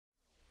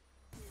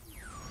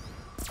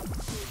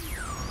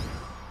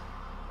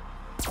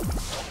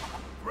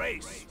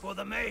race for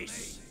the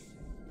mace.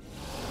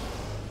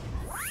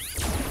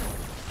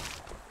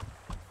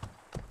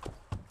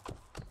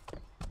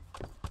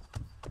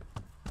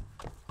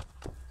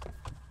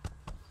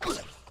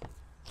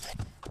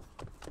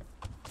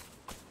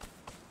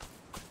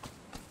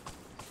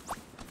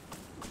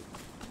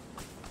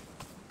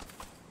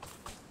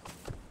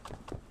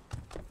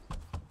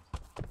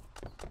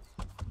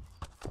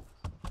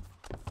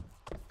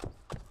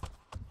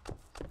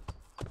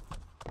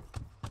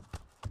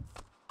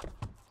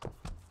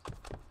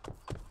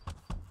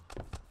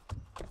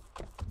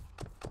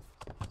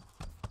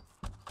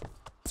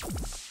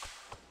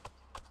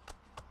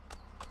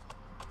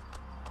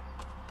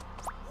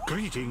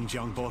 Greetings,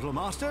 young Portal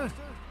Master.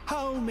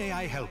 How may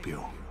I help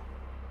you?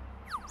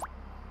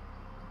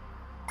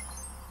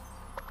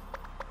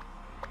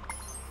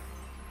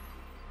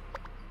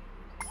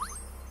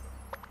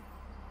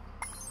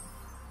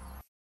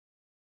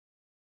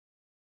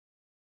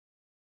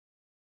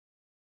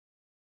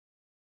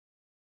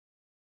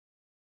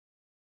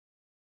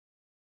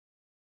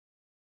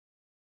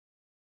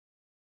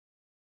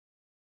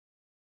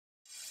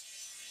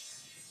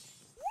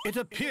 It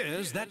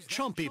appears that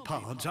Chompy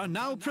pods are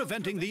now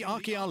preventing the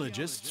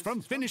archaeologists from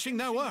finishing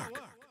their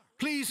work.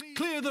 Please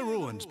clear the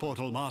ruins,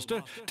 Portal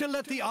Master, to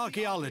let the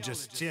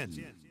archaeologists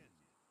in.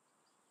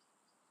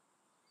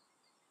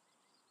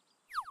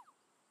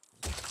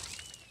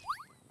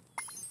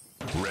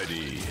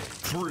 Ready,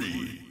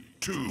 3,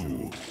 2,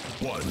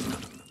 1,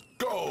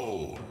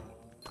 go!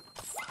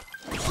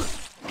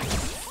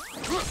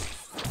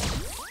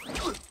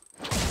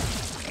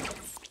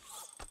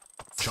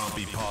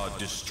 Chompy pod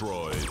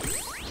destroyed.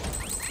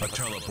 A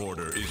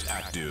teleporter is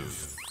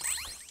active.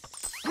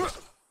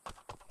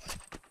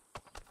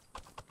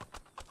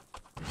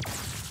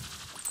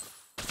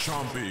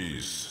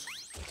 Chompies.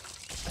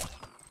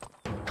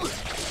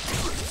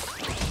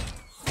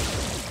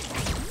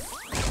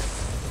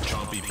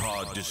 Chompy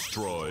pod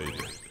destroyed.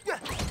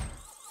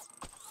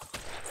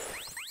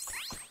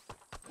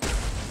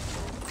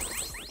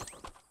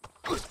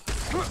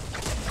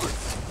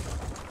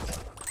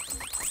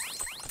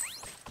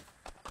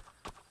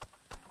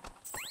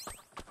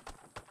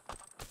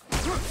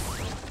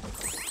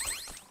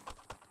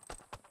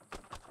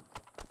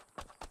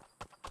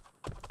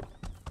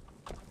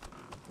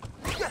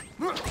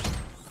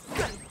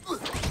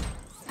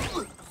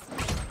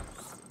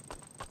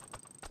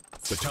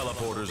 The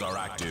teleporters are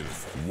active.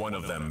 One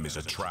of them is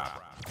a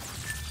trap.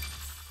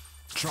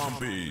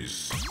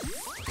 Chompies.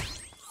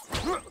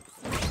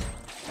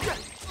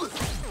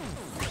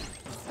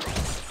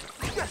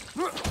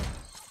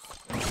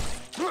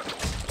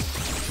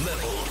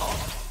 Level up.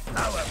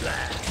 Power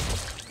blast.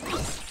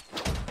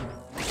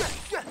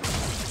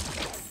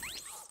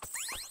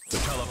 The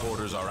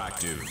teleporters are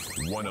active.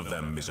 One of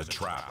them is a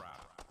trap.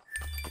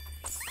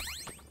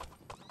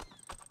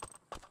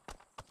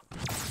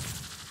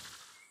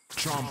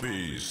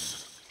 Chompies.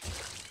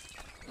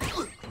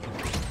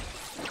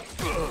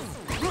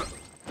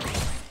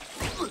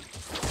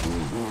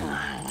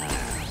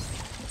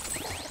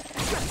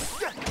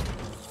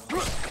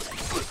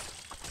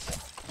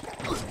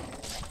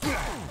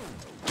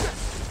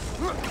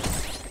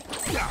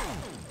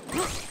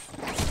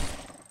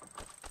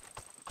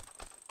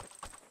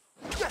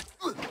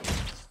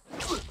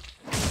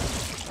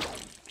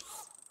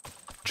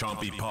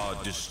 Chompy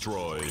pod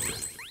destroyed.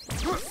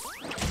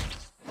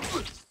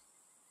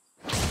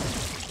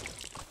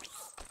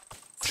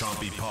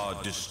 Chompy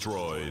pod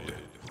destroyed.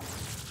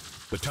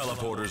 The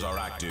teleporters are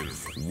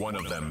active. One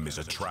of them is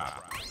a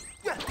trap.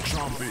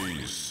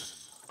 Chompies.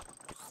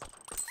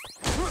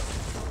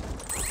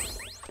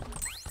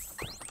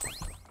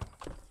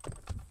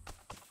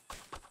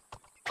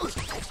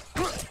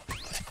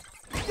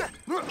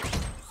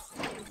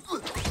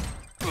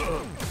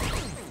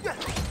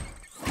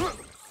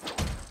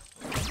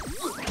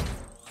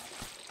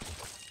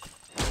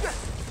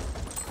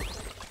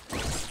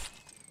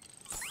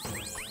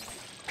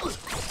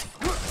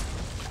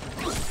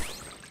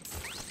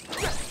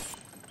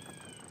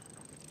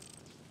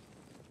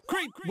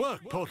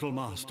 Work, Portal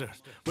Master.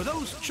 With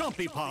those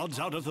Chompy pods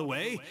out of the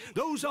way,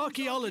 those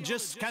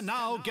archaeologists can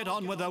now get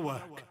on with their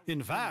work.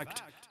 In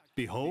fact,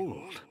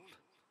 behold.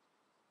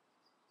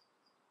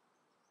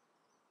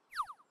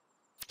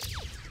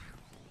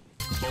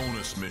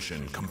 Bonus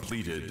mission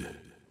completed.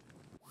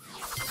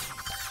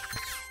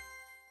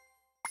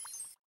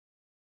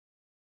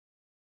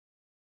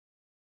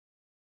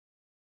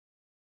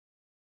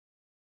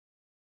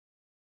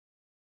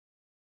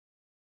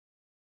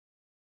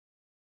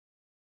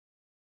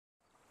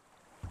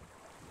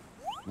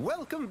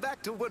 Welcome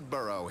back to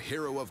Woodburrow,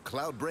 hero of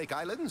Cloudbreak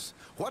Islands.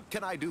 What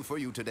can I do for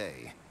you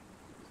today?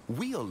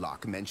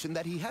 Wheellock mentioned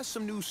that he has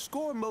some new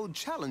score mode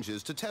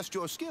challenges to test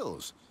your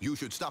skills. You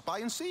should stop by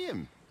and see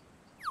him.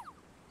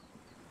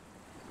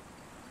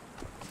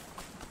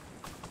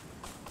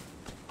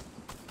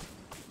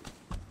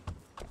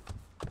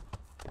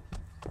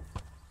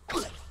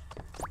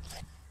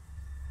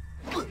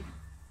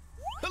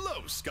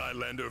 Hello,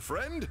 Skylander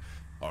friend.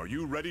 Are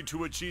you ready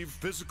to achieve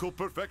physical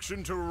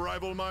perfection to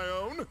rival my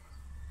own?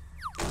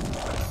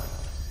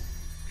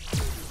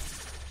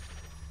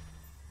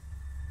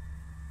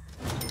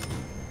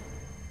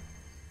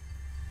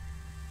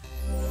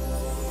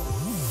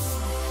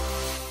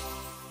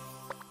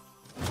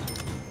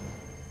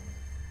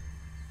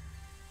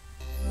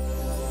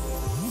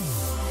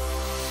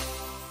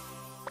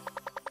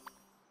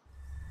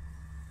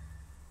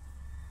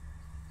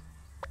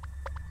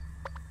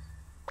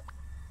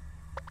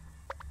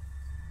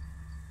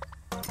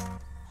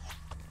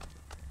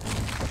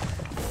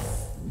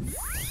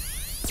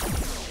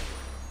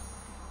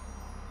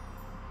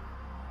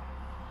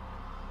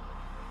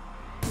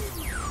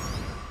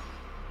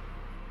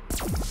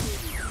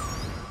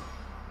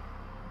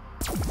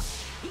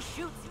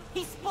 shoots,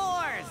 he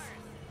spores!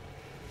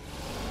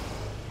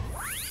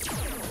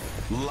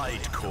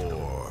 Light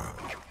Core.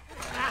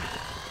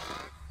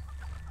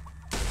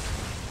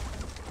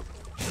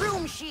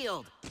 Shroom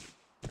Shield!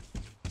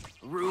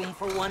 Room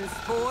for one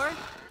spore?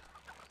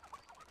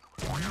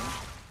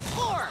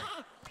 Spore!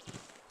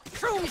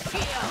 Shroom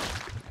Shield!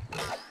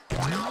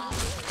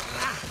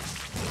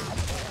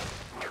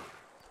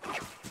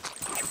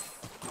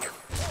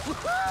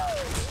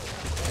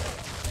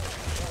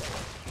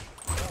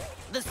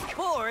 The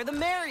spore, the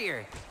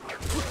merrier!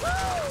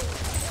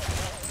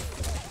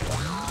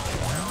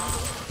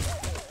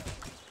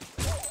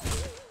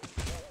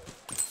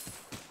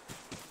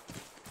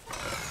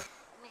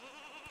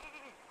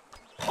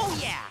 Oh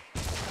yeah!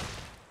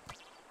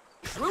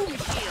 Shroom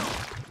Shield!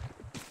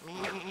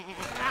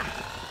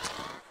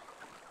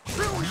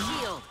 Shroom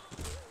Shield!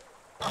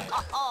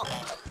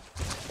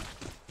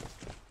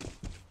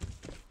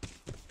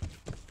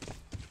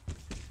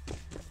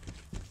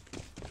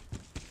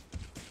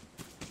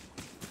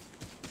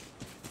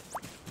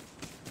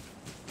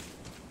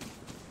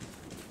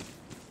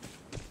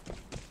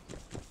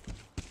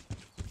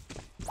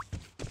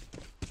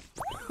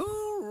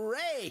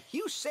 Hooray!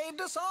 You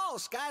saved us all,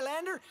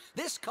 Skylander.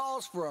 This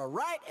calls for a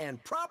right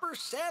and proper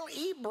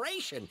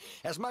celebration.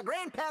 As my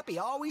grandpappy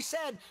always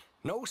said,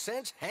 no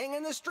sense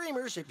hanging the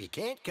streamers if you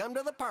can't come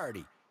to the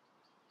party.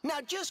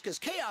 Now, just 'cause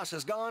chaos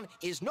is gone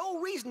is no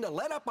reason to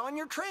let up on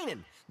your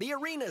training. The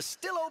arena's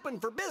still open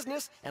for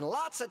business and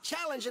lots of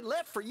challenging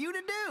left for you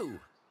to do.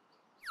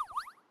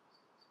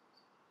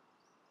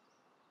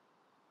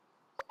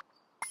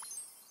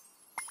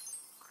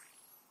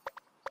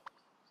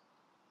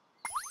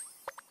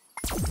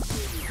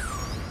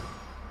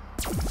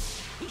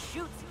 He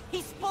shoots,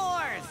 he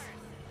spores!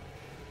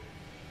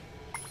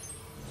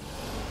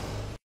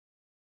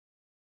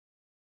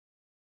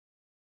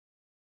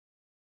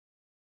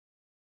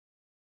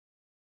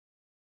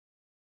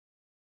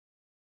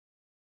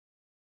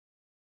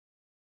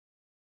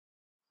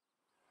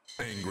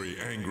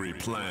 Angry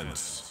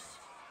plants.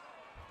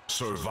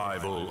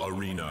 Survival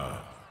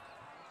arena.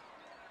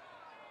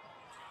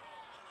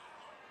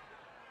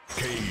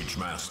 Cage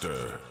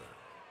master.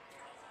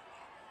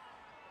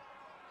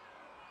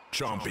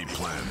 Chompy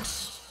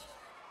plants.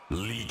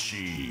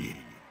 Lychee.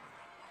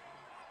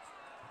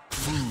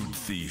 Food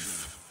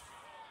thief.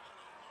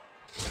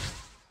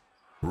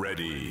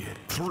 Ready.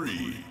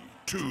 3,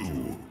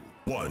 2,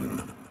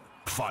 1.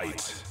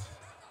 Fight.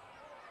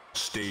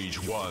 Stage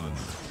 1.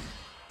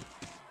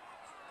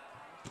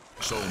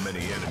 So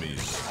many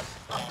enemies.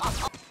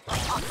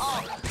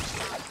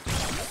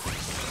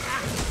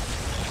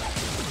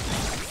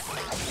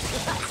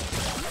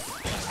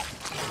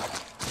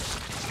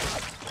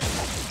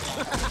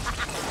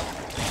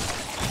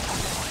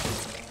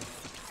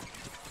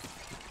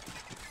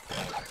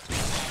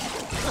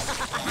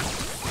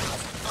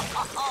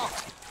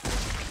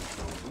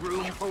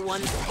 Room for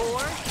one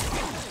spore?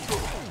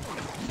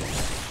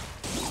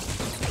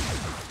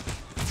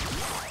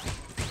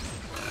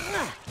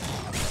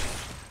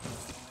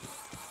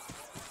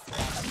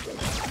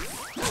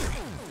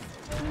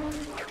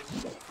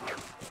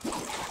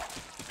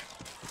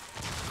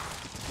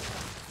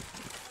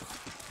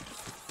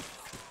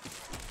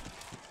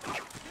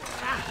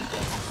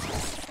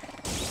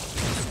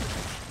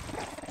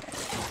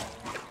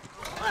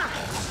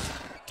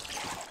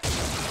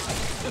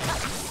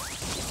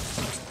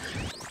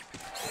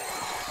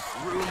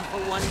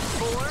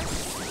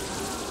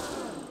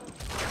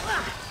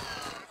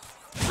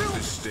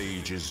 This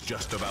stage is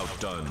just about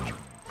done.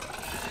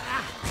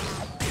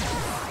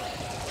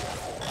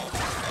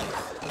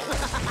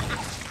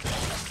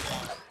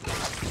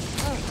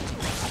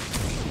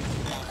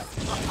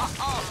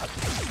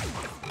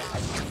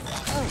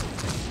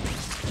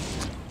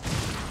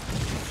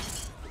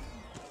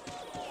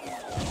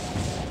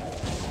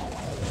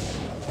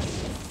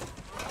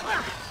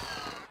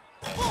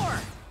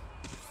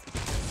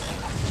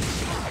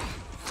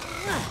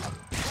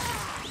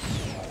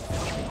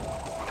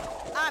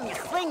 I'm your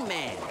swing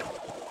man.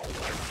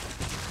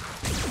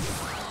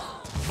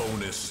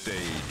 Bonus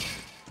stage.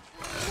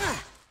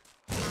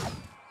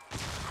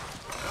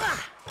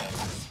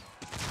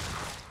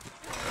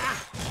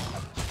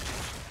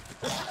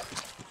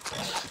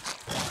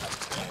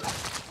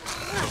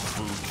 The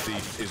food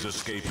thief is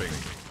escaping.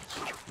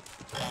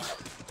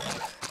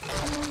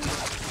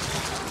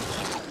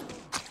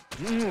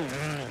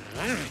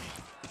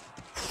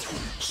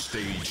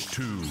 Stage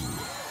 2.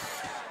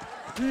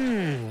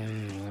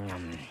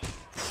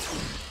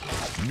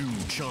 New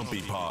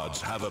Chompy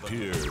pods have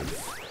appeared.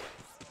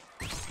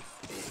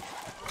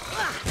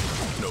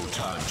 No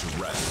time to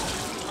rest.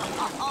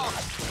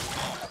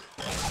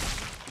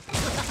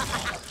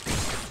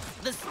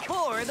 The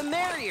spore, the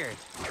merrier.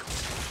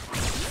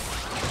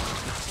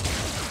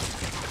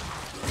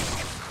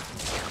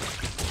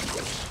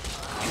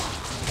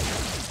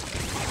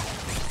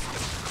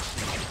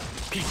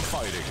 Keep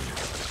fighting.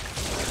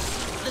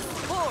 The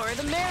spore,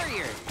 the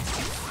merrier.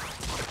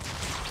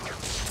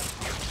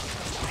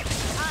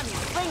 I'm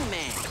your swing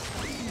man.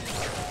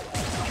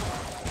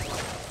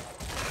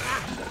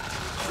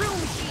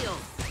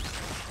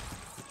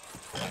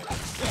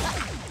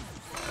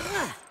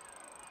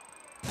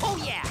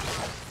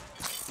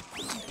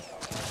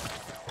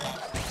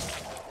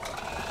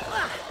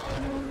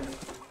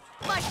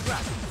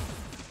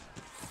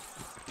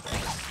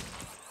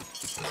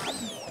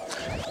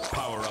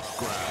 Power-up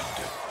grab.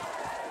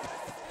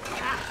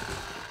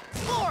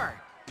 Four.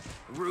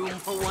 Room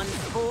for one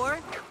spore.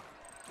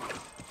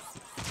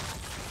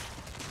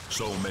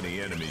 So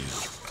many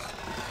enemies.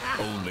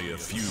 Only a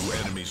few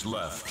enemies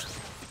left.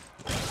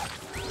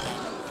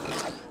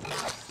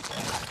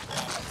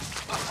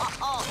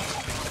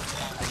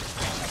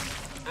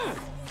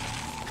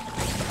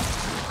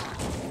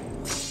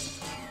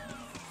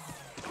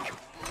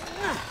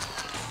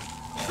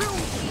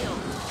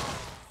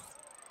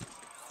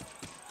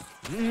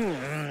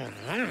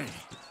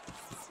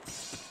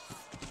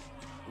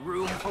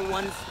 Room for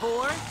one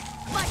spore.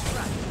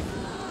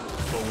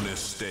 Bonus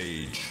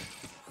stage.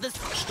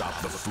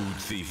 Stop the food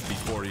thief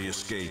before he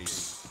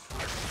escapes.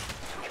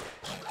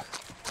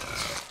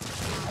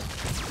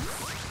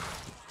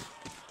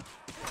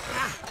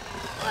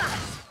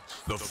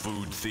 The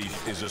food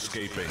thief is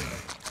escaping.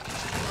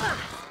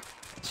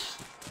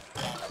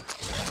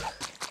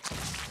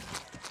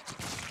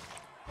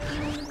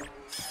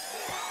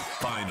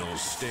 Final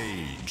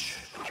stage.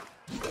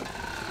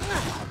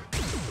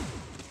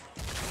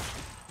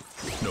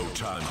 No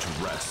time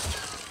to rest.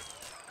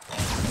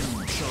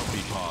 New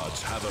Chompy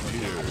pods have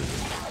appeared.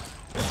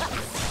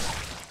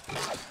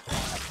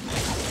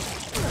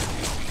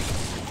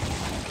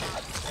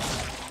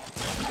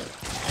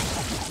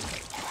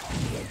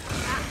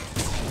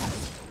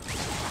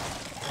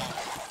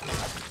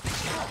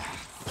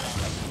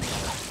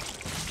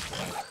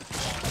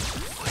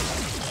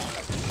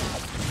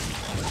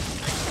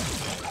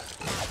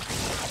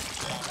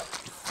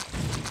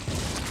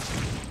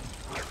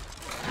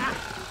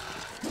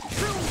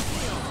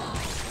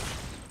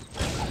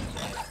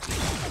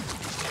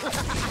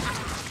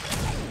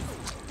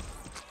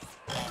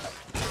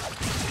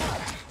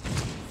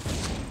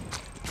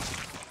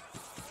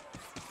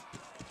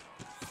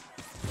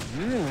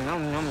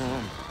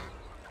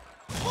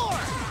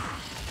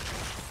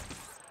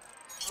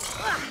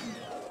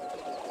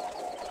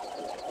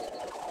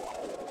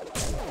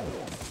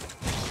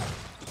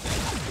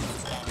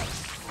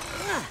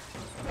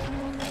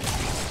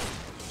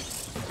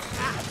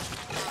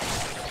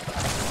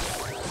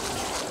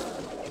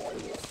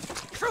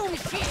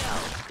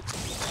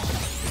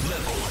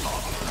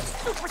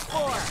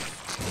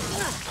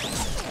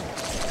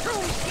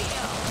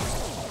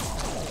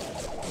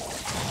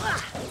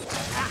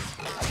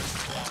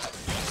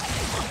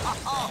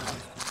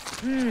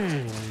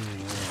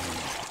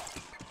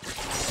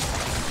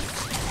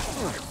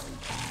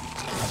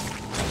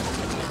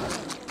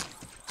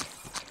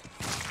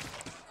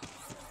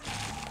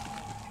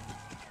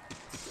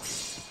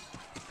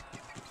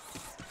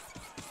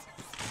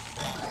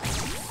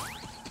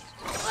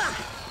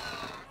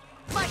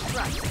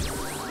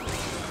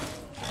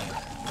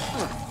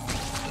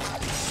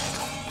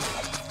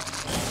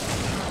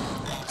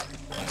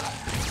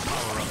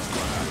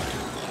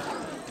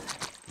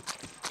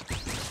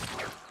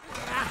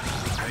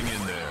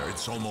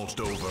 It's almost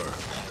over.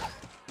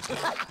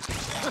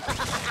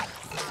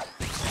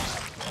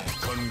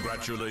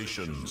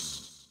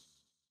 Congratulations.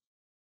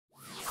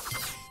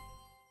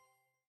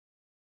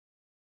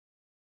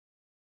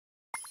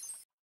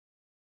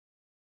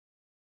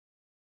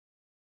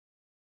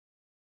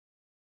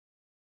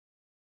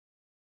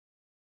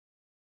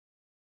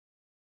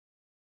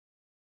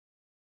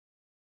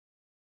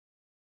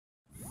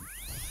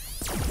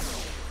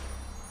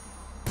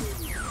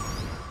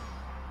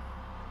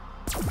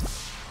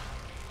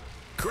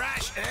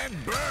 Crash and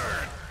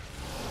burn!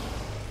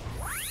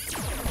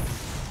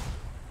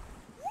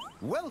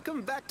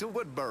 Welcome back to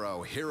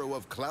Woodburrow, hero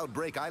of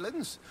Cloudbreak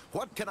Islands.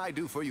 What can I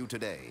do for you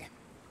today?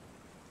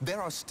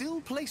 There are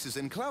still places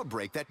in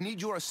Cloudbreak that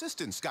need your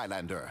assistance,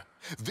 Skylander.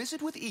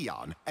 Visit with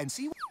Eon and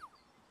see...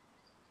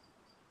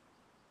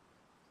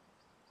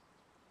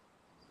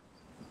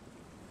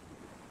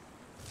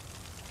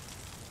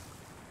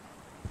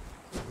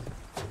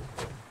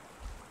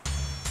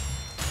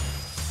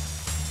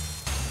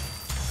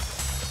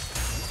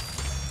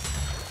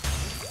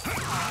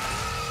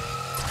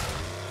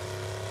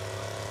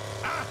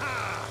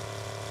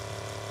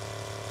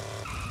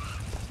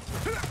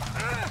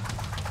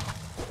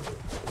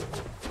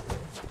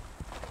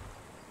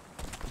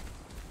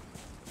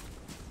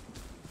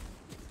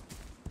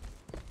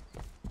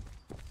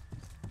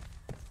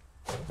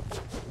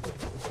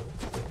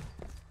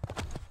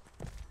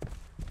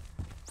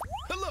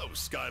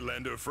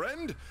 Skylander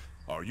friend,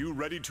 are you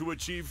ready to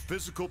achieve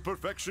physical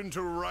perfection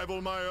to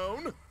rival my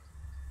own?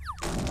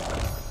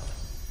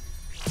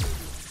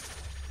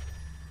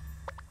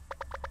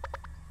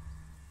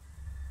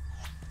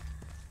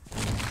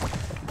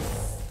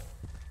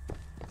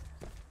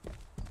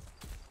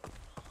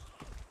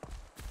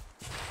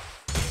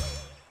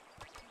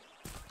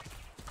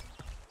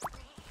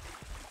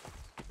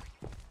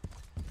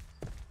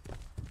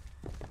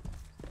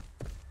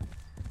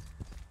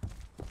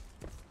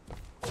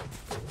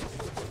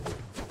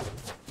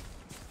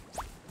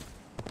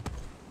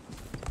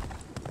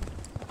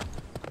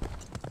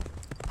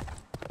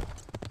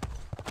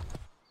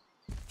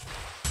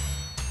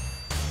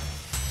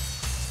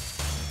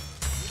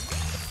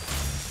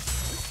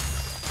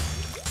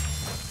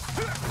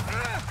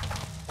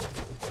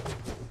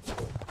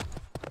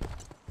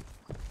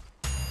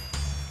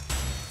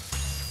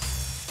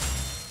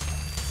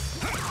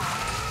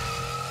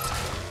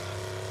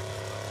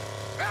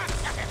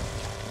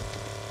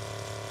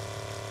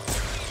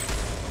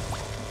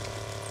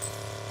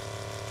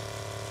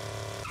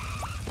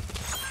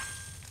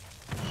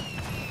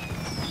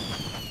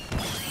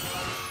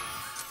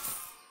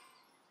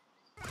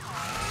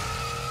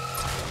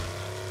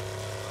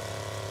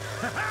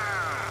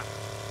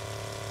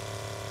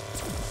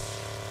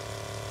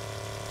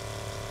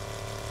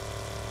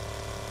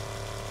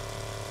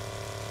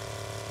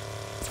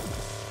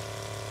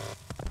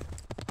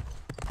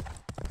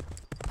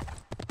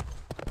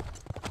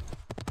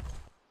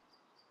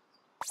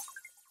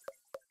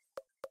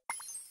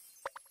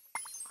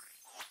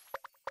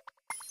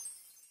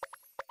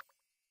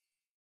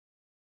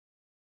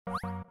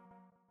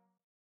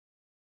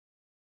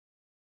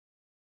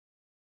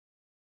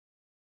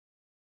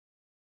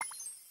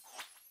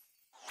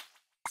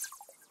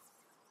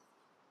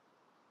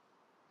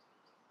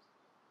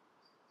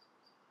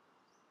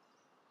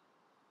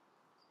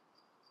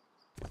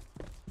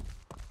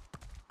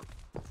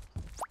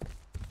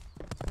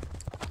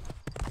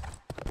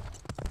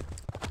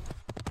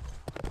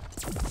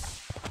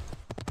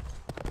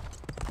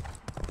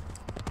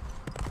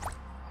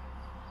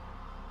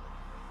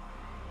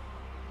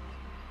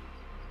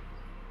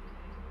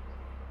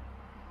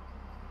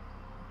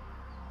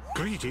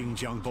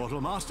 Greetings, young Portal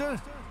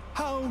Master.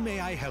 How may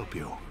I help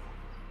you?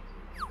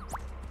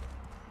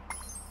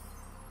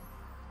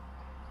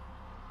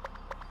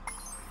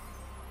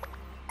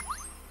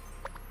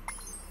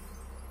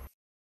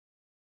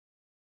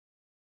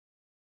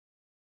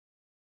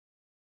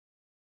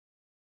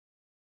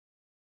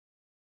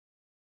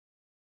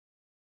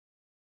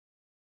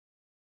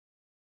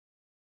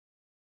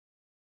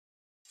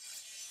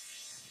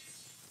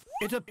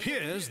 It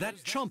appears that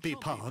Chompy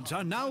pods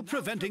are now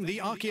preventing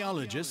the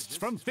archaeologists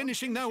from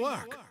finishing their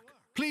work.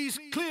 Please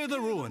clear the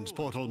ruins,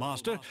 Portal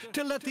Master,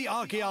 to let the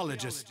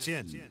archaeologists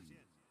in.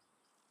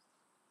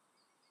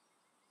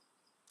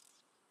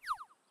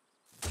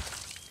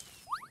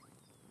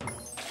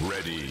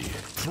 Ready.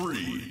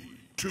 3,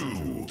 2,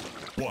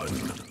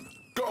 1,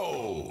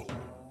 go!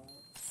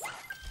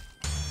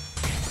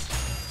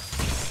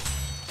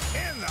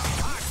 In the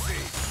hot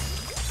seat!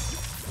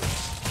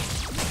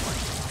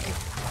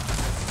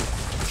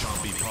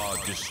 Chompy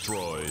pod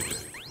destroyed.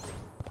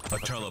 A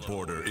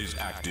teleporter is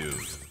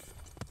active.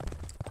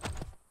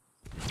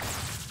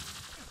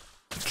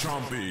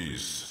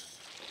 Chompies.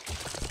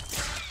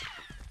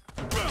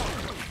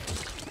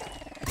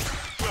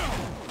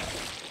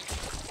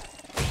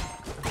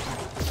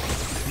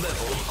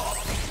 Level up!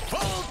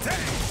 Full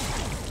tank!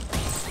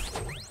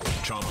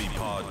 Chompy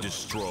pod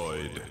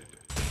destroyed.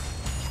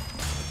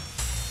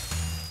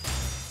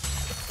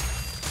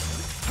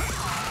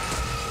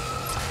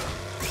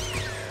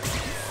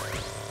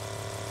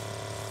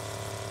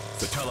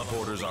 The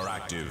teleporters are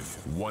active.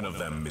 One of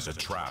them is a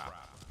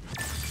trap.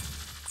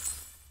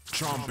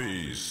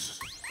 Chompies.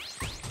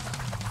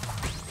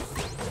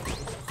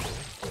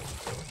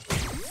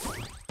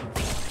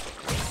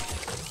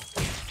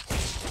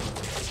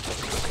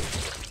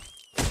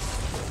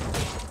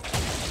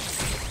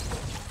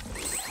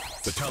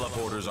 The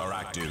teleporters are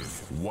active.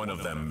 One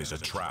of them is a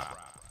trap.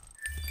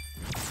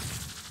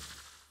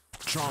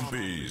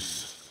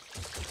 Chompies.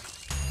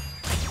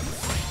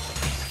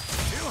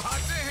 Too hot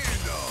to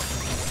handle!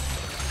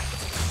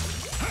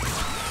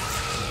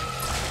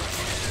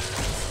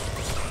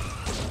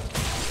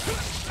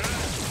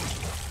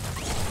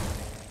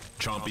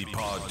 Chompy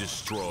pod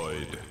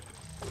destroyed.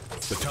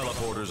 The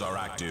teleporters are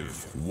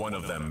active. One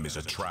of them is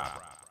a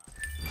trap.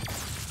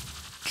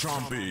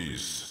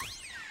 Chompies.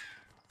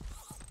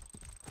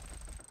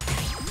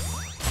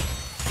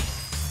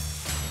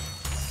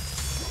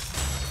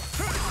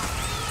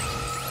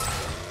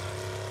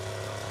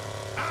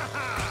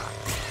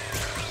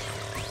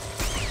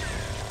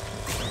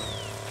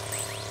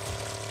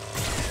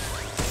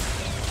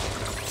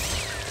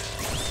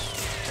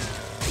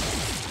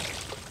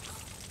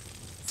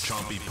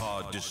 Chompy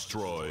pod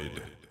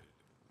destroyed.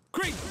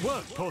 Great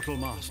work, Portal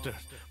Master.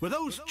 With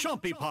those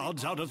Chompy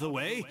pods out of the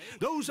way,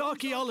 those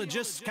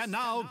archaeologists can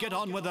now get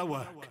on with their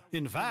work.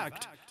 In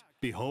fact,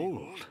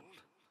 behold.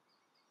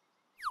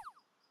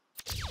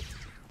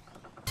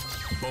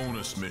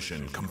 Bonus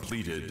mission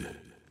completed.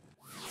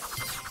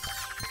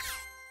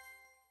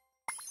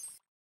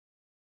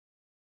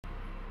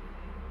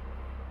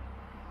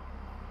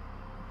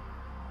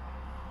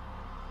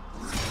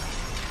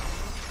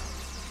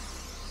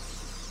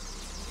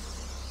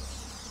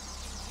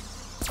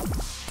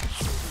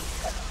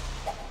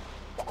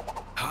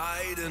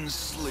 Hide and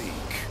sleek.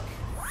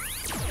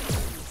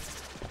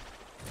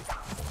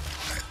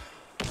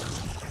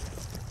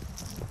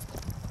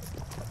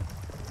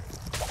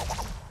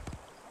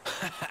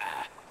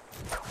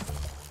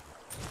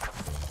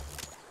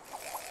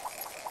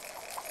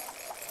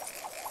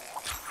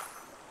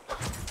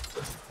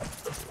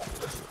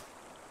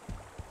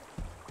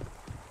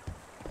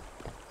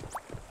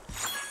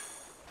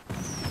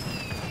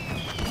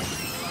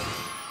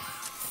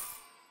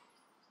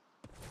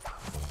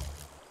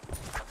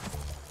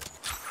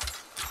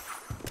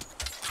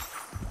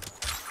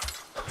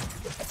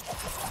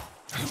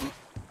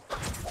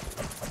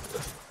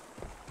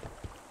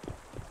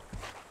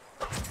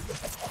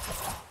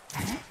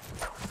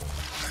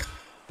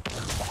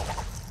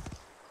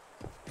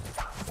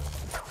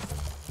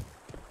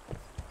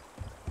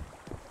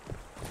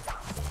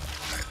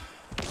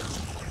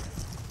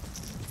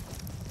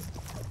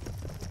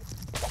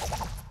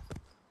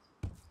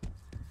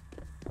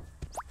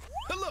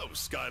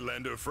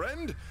 Skylander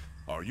friend.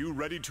 Are you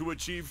ready to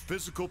achieve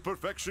physical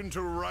perfection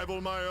to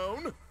rival my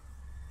own?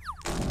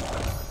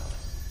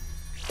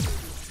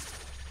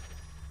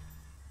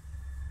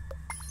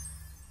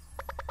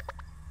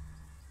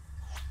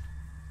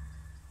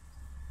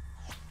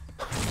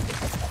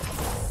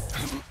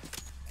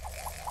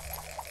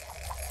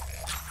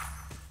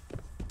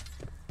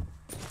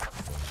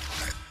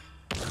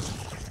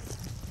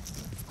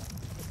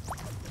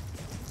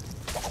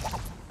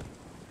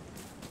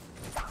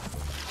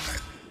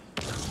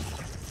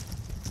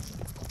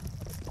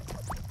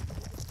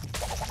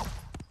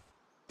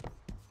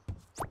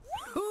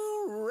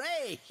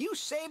 You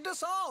saved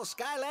us all,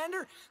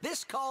 Skylander.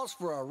 This calls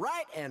for a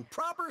right and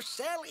proper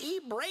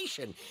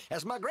celebration.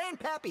 As my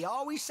grandpappy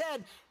always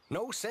said,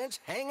 no sense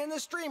hanging the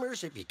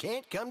streamers if you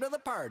can't come to the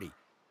party.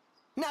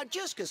 Now,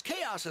 just because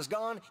chaos is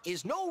gone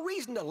is no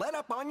reason to let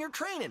up on your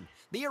training.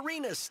 The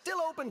arena's still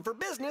open for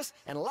business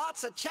and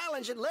lots of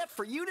challenging left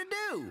for you to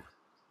do.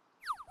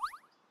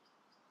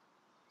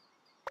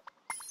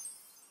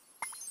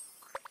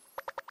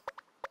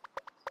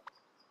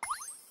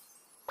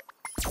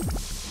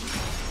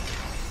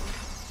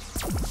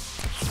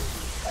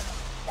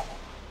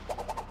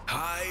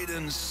 Hide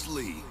and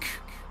sleek.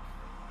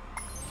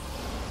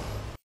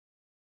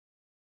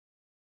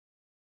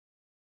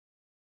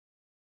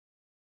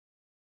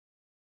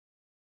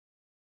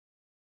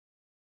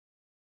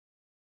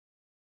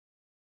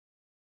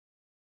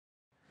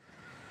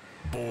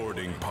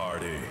 Boarding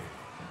party.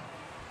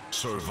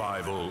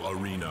 Survival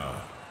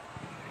arena.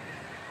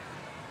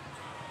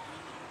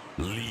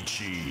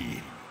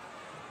 Lychee.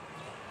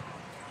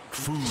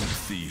 Food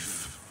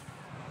thief.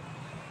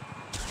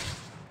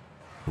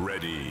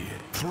 Ready.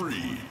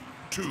 3,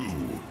 2,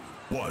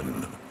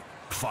 1.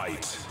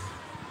 Fight.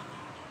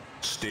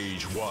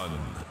 Stage 1.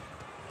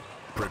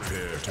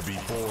 Prepare to be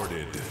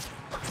boarded.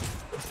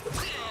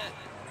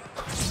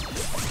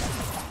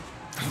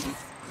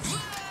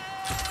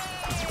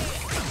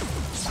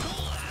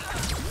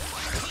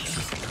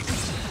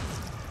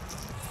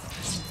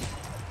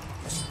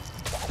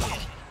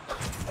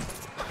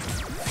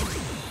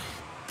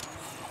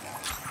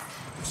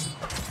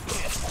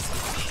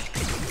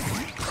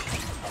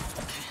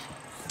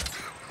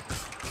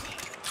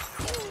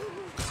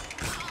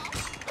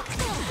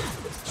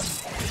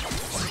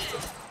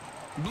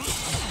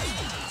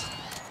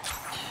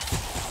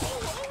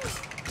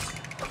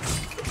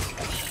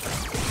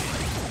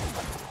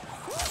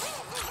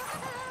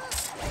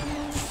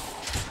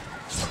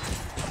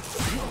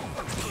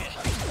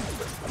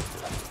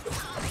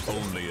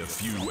 Only a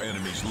few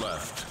enemies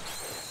left.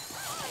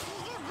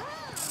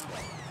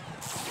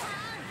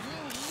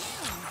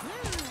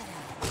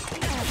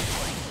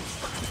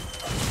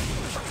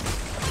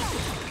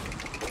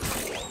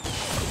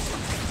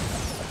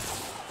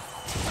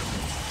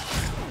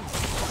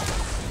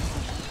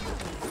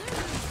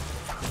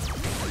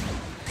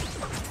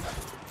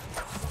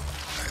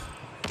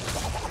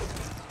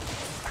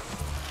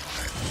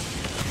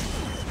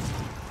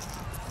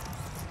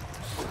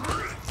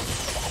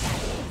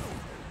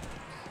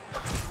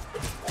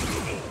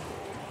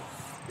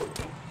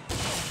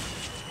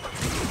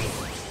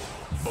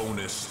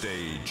 Bonus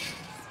stage.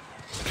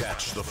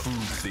 Catch the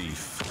food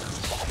thief.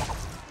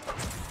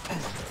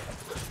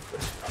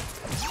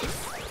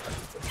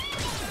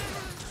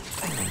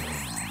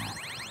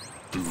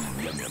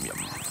 Yum, yum, yum.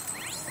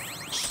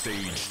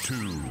 Stage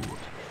 2.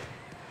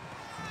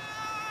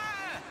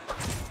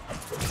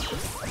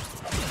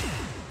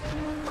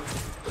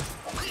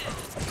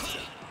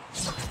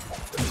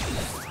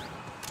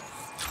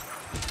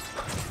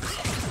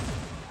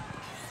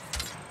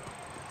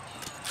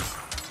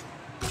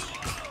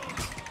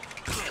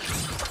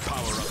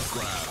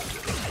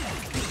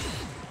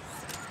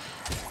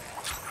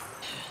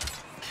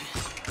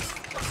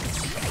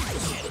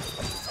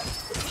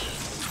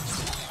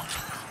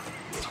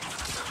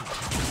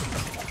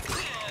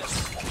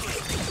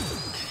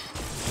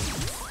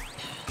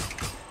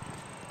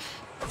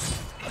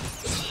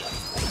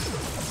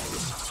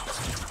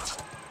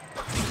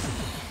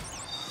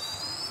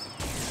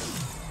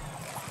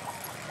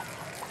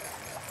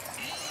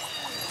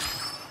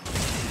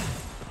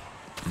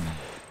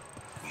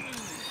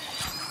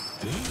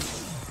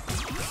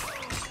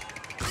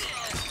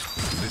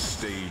 This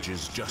stage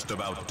is just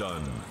about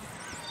done.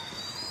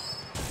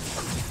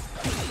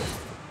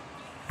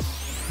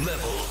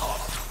 Level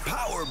up.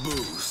 Power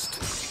boost.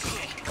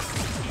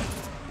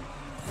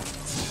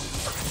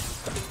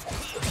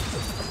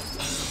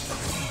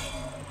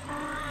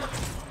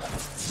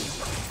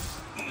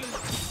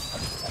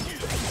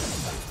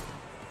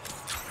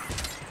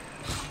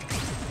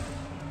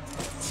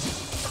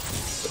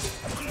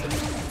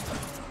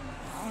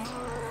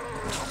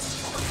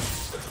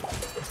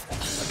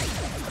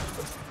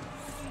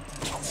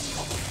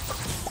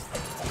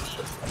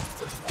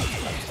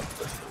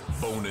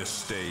 Bonus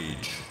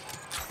stage.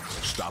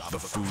 Stop the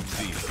food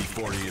thief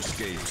before he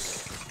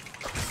escapes.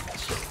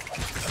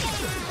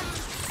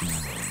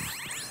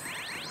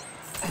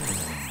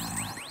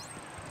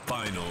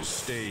 Final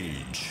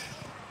stage.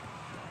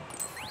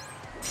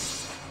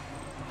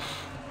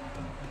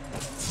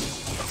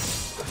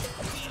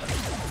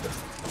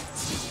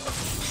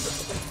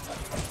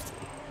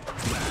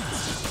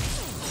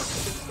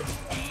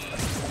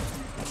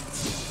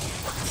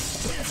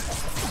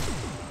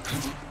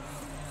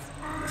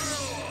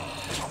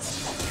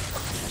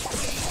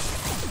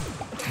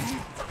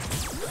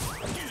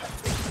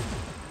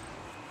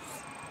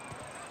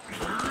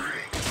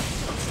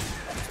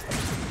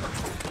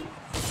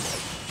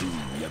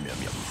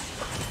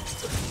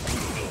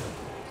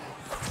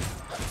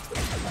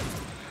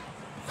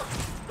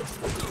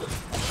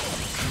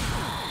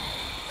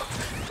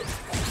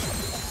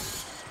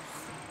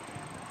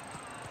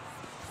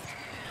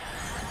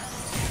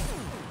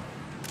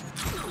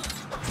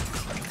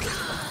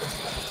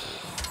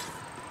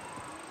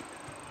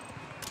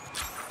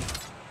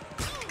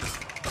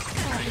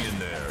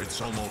 there.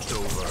 It's almost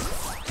over.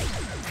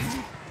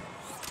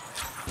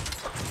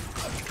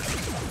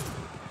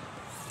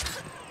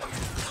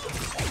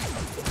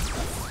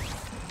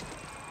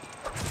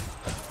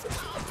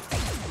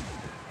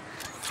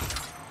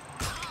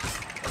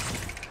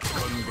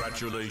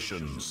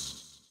 Congratulations.